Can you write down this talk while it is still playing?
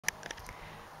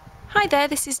Hi there,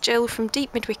 this is Jill from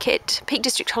Deep Mid Wicket Peak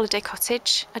District Holiday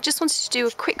Cottage. I just wanted to do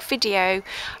a quick video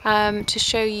to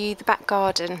show you the back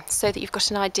garden so that you've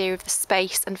got an idea of the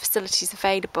space and facilities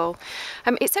available.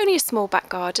 It's only a small back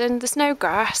garden, there's no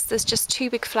grass, there's just two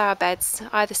big flower beds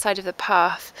either side of the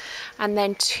path and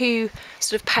then two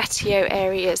sort of patio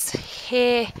areas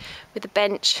here with a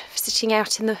bench for sitting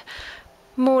out in the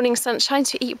morning sunshine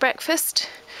to eat breakfast.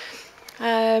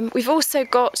 We've also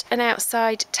got an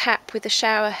outside tap with a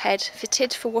shower head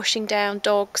fitted for washing down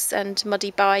dogs and muddy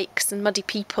bikes and muddy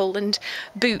people and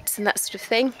boots and that sort of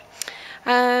thing.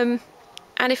 And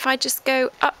if I just go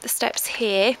up the steps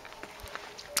here,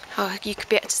 you could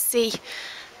be able to see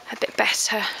a bit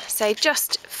better. So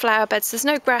just flower beds, there's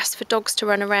no grass for dogs to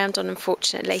run around on,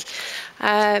 unfortunately.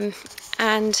 And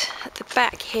at the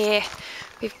back here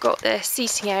we've got the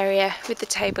seating area with the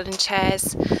table and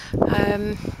chairs,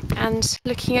 and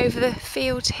looking over the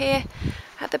field here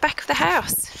at the back of the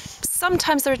house.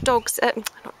 Sometimes there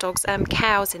are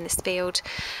cows in this field,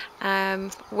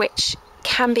 which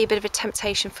can be a bit of a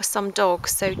temptation for some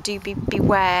dogs, so do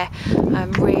beware.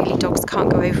 Really, dogs can't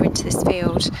go over into this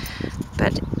field,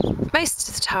 but most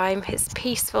of the time it's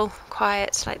peaceful,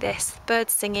 quiet like this,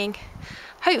 birds singing,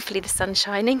 hopefully the sun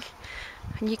shining,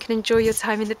 and you can enjoy your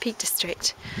time in the Peak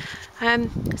District.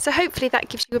 So hopefully that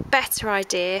gives you a better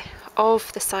idea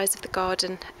of the size of the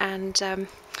garden and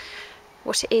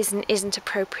what it is and isn't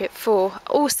appropriate for.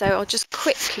 Also, I'll just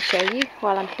quickly show you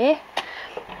while I'm here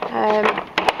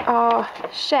our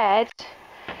shed,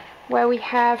 where we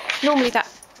have, normally that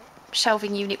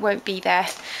shelving unit won't be there,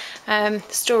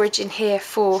 storage in here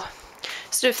for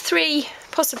sort of three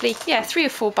or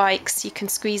four bikes you can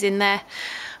squeeze in there.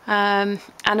 And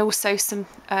also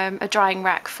a drying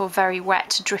rack for very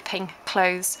wet, dripping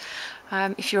clothes,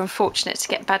 if you're unfortunate to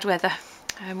get bad weather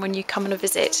when you come on a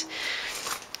visit.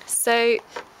 So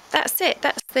that's it,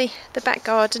 that's the back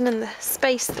garden and the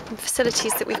space and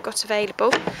facilities that we've got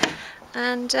available.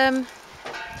 And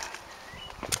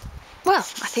well,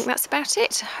 I think that's about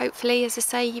it. Hopefully, as I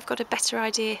say, you've got a better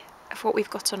idea of what we've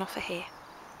got on offer here.